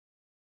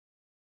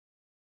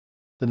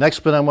The next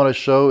splint I'm going to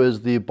show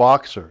is the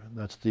Boxer.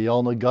 That's the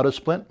ulnar gutter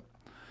splint.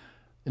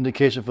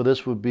 Indication for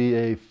this would be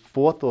a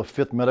 4th or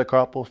 5th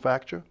metacarpal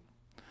fracture.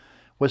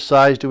 What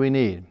size do we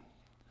need?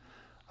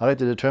 I like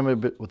to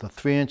determine it with a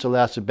 3-inch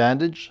elastic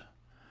bandage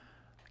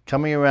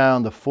coming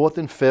around the 4th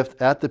and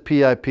 5th at the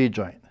PIP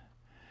joint.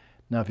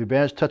 Now if your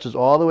bandage touches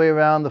all the way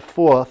around the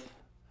 4th,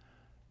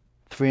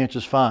 3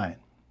 inches is fine.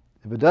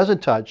 If it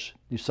doesn't touch,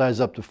 you size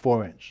up to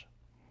 4-inch.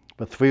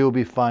 But 3 will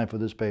be fine for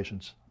this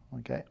patient.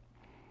 Okay?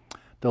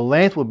 The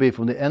length will be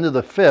from the end of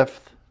the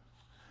 5th,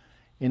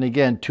 and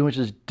again, 2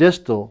 inches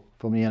distal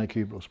from the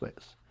antecubital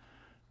space.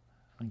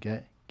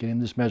 Okay? Getting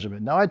this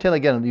measurement. Now I tend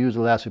again to use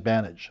elastic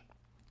bandage.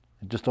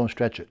 And just don't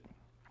stretch it.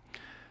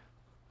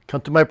 Come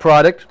to my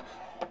product,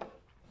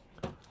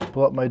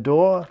 pull up my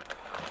door,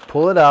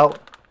 pull it out,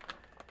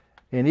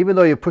 and even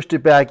though you pushed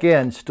it back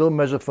in, still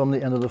measure from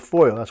the end of the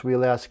foil. That's where you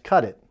last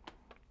cut it.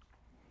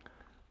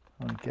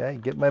 Okay,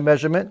 get my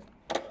measurement.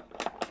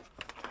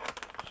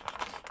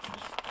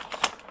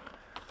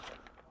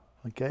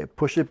 Okay,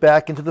 push it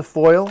back into the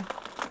foil,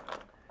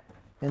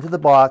 into the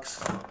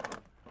box,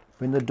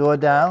 bring the door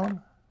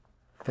down,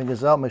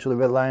 fingers out, make sure the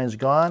red line is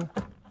gone,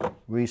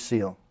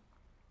 reseal.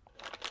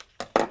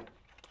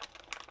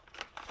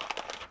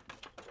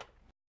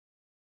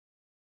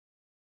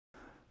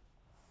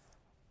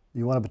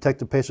 You want to protect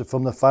the patient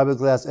from the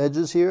fiberglass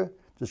edges here.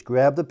 Just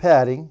grab the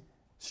padding,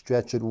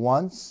 stretch it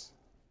once,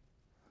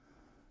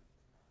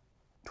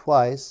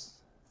 twice.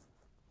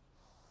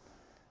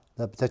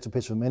 That protects the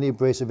patient from any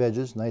abrasive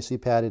edges, nicely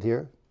padded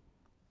here.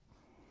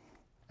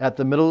 At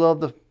the middle of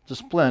the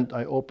splint,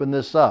 I open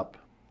this up,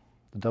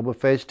 the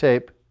double-faced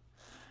tape,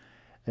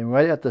 and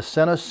right at the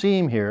center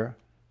seam here,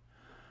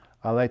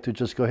 I like to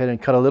just go ahead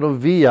and cut a little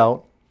V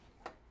out,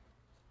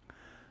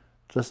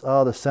 just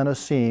out of the center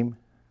seam,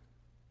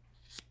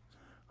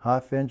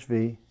 1/2-inch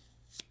V.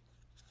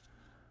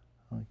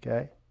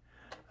 Okay,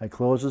 I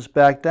close this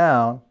back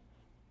down,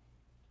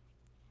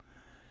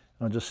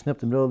 and I'll just snip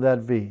the middle of that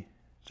V,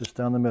 just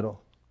down the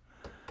middle.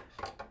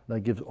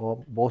 That gives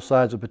both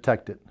sides are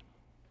protected.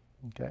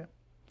 Okay,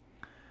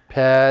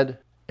 pad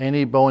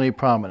any bony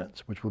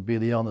prominence, which will be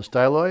the ulnar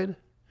styloid,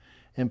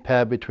 and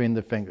pad between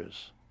the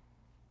fingers.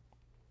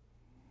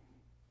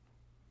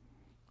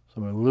 So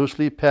I'm going to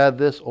loosely pad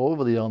this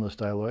over the ulnar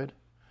styloid,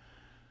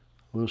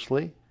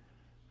 loosely.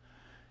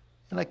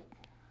 And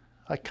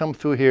I come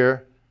through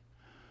here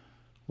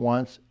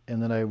once,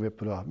 and then I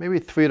rip it off. Maybe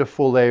 3 to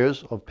 4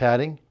 layers of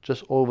padding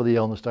just over the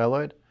ulnar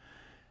styloid.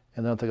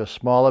 And then I'll take a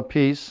smaller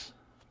piece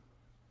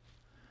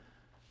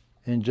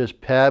and just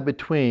pad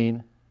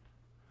between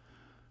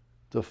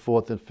the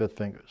 4th and 5th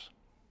fingers.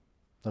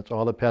 That's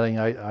all the padding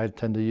I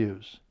tend to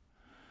use.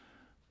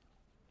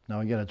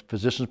 Now again, it's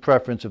physician's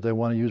preference if they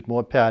want to use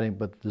more padding,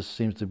 but this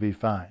seems to be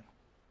fine.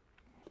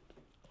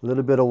 A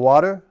little bit of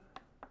water.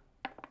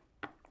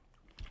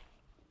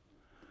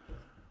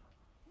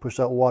 Push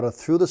that water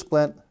through the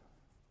splint,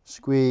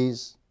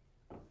 squeeze,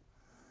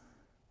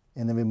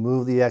 and then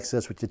remove the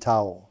excess with your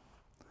towel.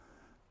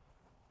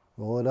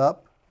 Roll it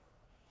up,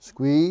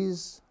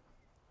 squeeze,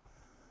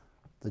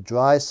 the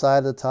dry side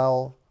of the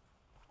towel,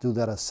 do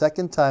that a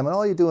second time, and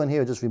all you're doing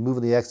here is just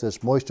removing the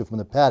excess moisture from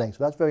the padding,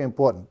 so that's very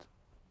important.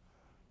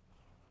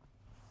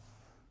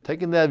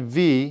 Taking that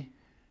V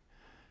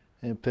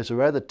and place it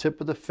right at the tip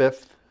of the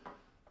 5th,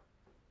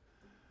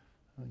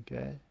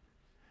 okay.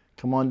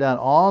 Come on down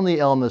on the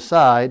ulnar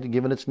side,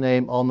 given its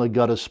name, ulnar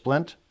gutter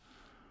splint,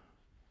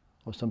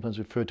 or sometimes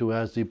referred to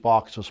as the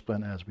Boxer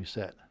Splint, as we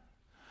said.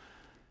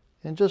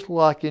 And just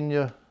lock in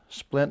your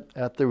splint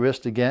at the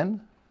wrist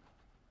again.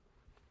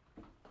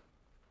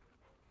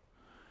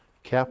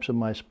 Capture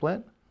my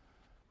splint.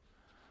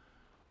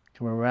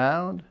 Come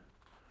around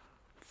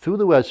through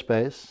the wedge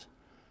space.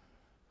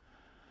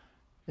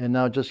 And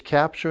now just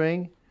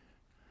capturing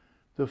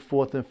the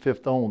 4th and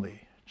 5th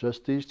only.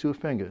 Just these 2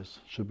 fingers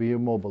should be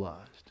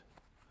immobilized.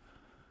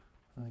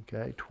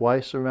 Okay,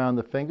 twice around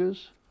the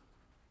fingers.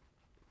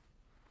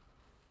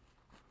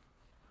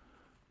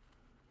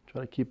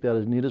 Try to keep that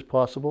as neat as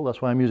possible.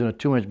 That's why I'm using a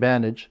 2-inch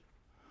bandage.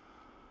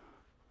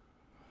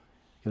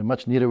 Get a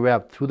much neater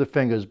wrap through the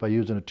fingers by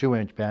using a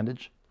 2-inch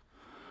bandage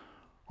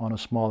on a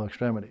smaller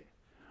extremity.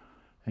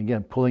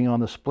 Again, pulling on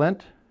the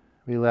splint,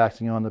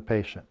 relaxing on the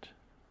patient.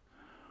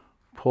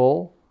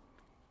 Pull,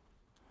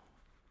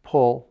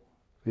 pull,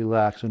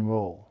 relax and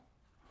roll.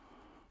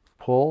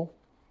 Pull,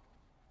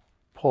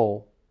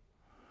 pull,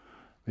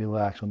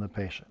 relax on the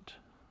patient.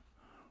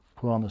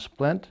 Pull on the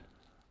splint,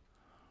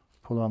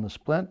 pull on the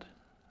splint,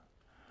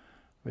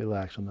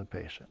 relax on the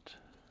patient.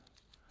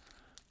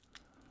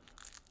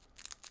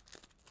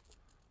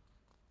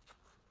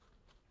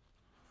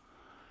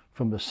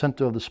 From the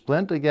center of the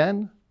splint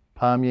again,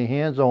 palm your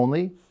hands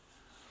only,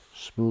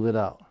 smooth it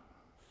out.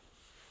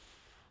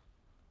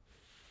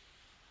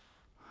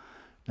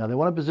 Now they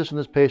want to position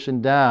this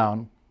patient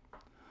down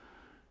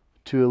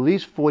to at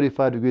least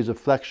 45 degrees of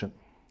flexion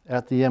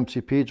at the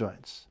MCP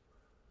joints.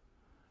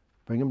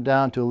 Bring them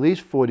down to at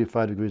least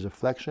 45 degrees of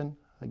flexion.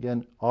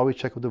 Again, always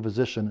check with the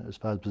physician as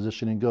far as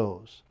positioning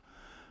goes.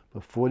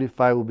 But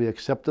 45 will be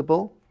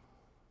acceptable.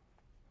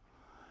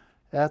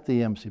 at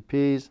the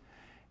MCPs,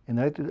 and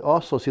I could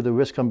also see the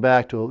wrist come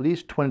back to at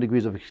least 20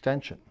 degrees of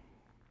extension.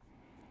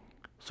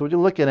 So what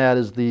you're looking at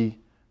is the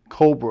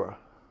cobra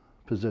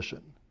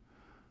position,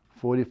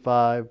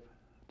 45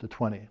 to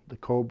 20, the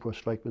cobra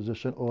strike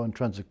position or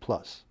intrinsic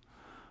plus.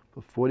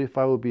 But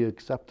 45 would be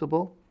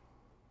acceptable.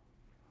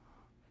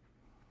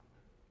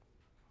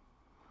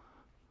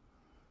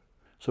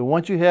 So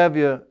once you have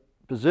your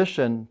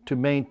position, to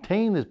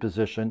maintain this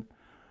position,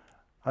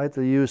 I have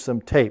to use some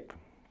tape.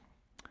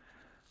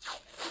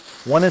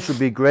 1 inch would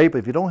be great, but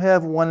if you don't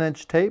have 1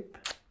 inch tape,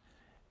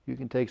 you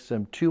can take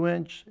some 2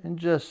 inch and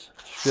just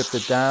strip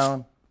it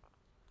down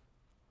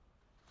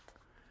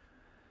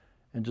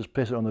and just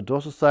place it on the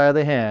dorsal side of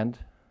the hand.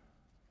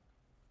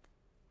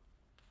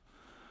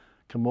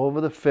 Come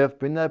over the fifth,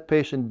 bring that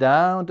patient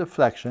down to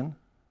flexion,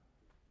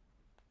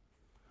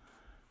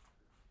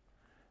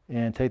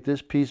 and take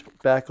this piece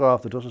back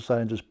off the dorsal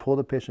side and just pull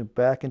the patient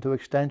back into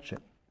extension.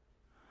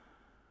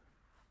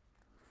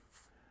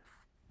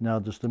 Now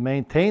just to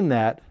maintain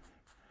that,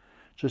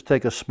 just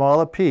take a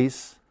smaller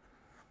piece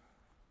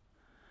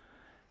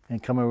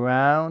and come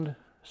around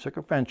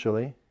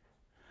circumferentially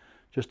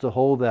just to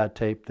hold that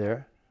tape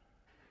there.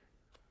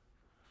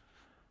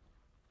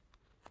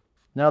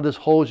 Now this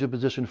holds your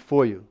position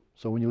for you.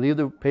 So when you leave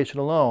the patient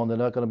alone, they're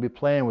not going to be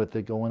playing with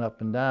it going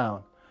up and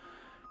down.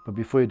 But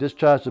before you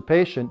discharge the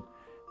patient,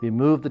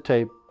 remove the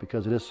tape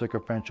because it is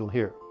circumferential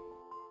here.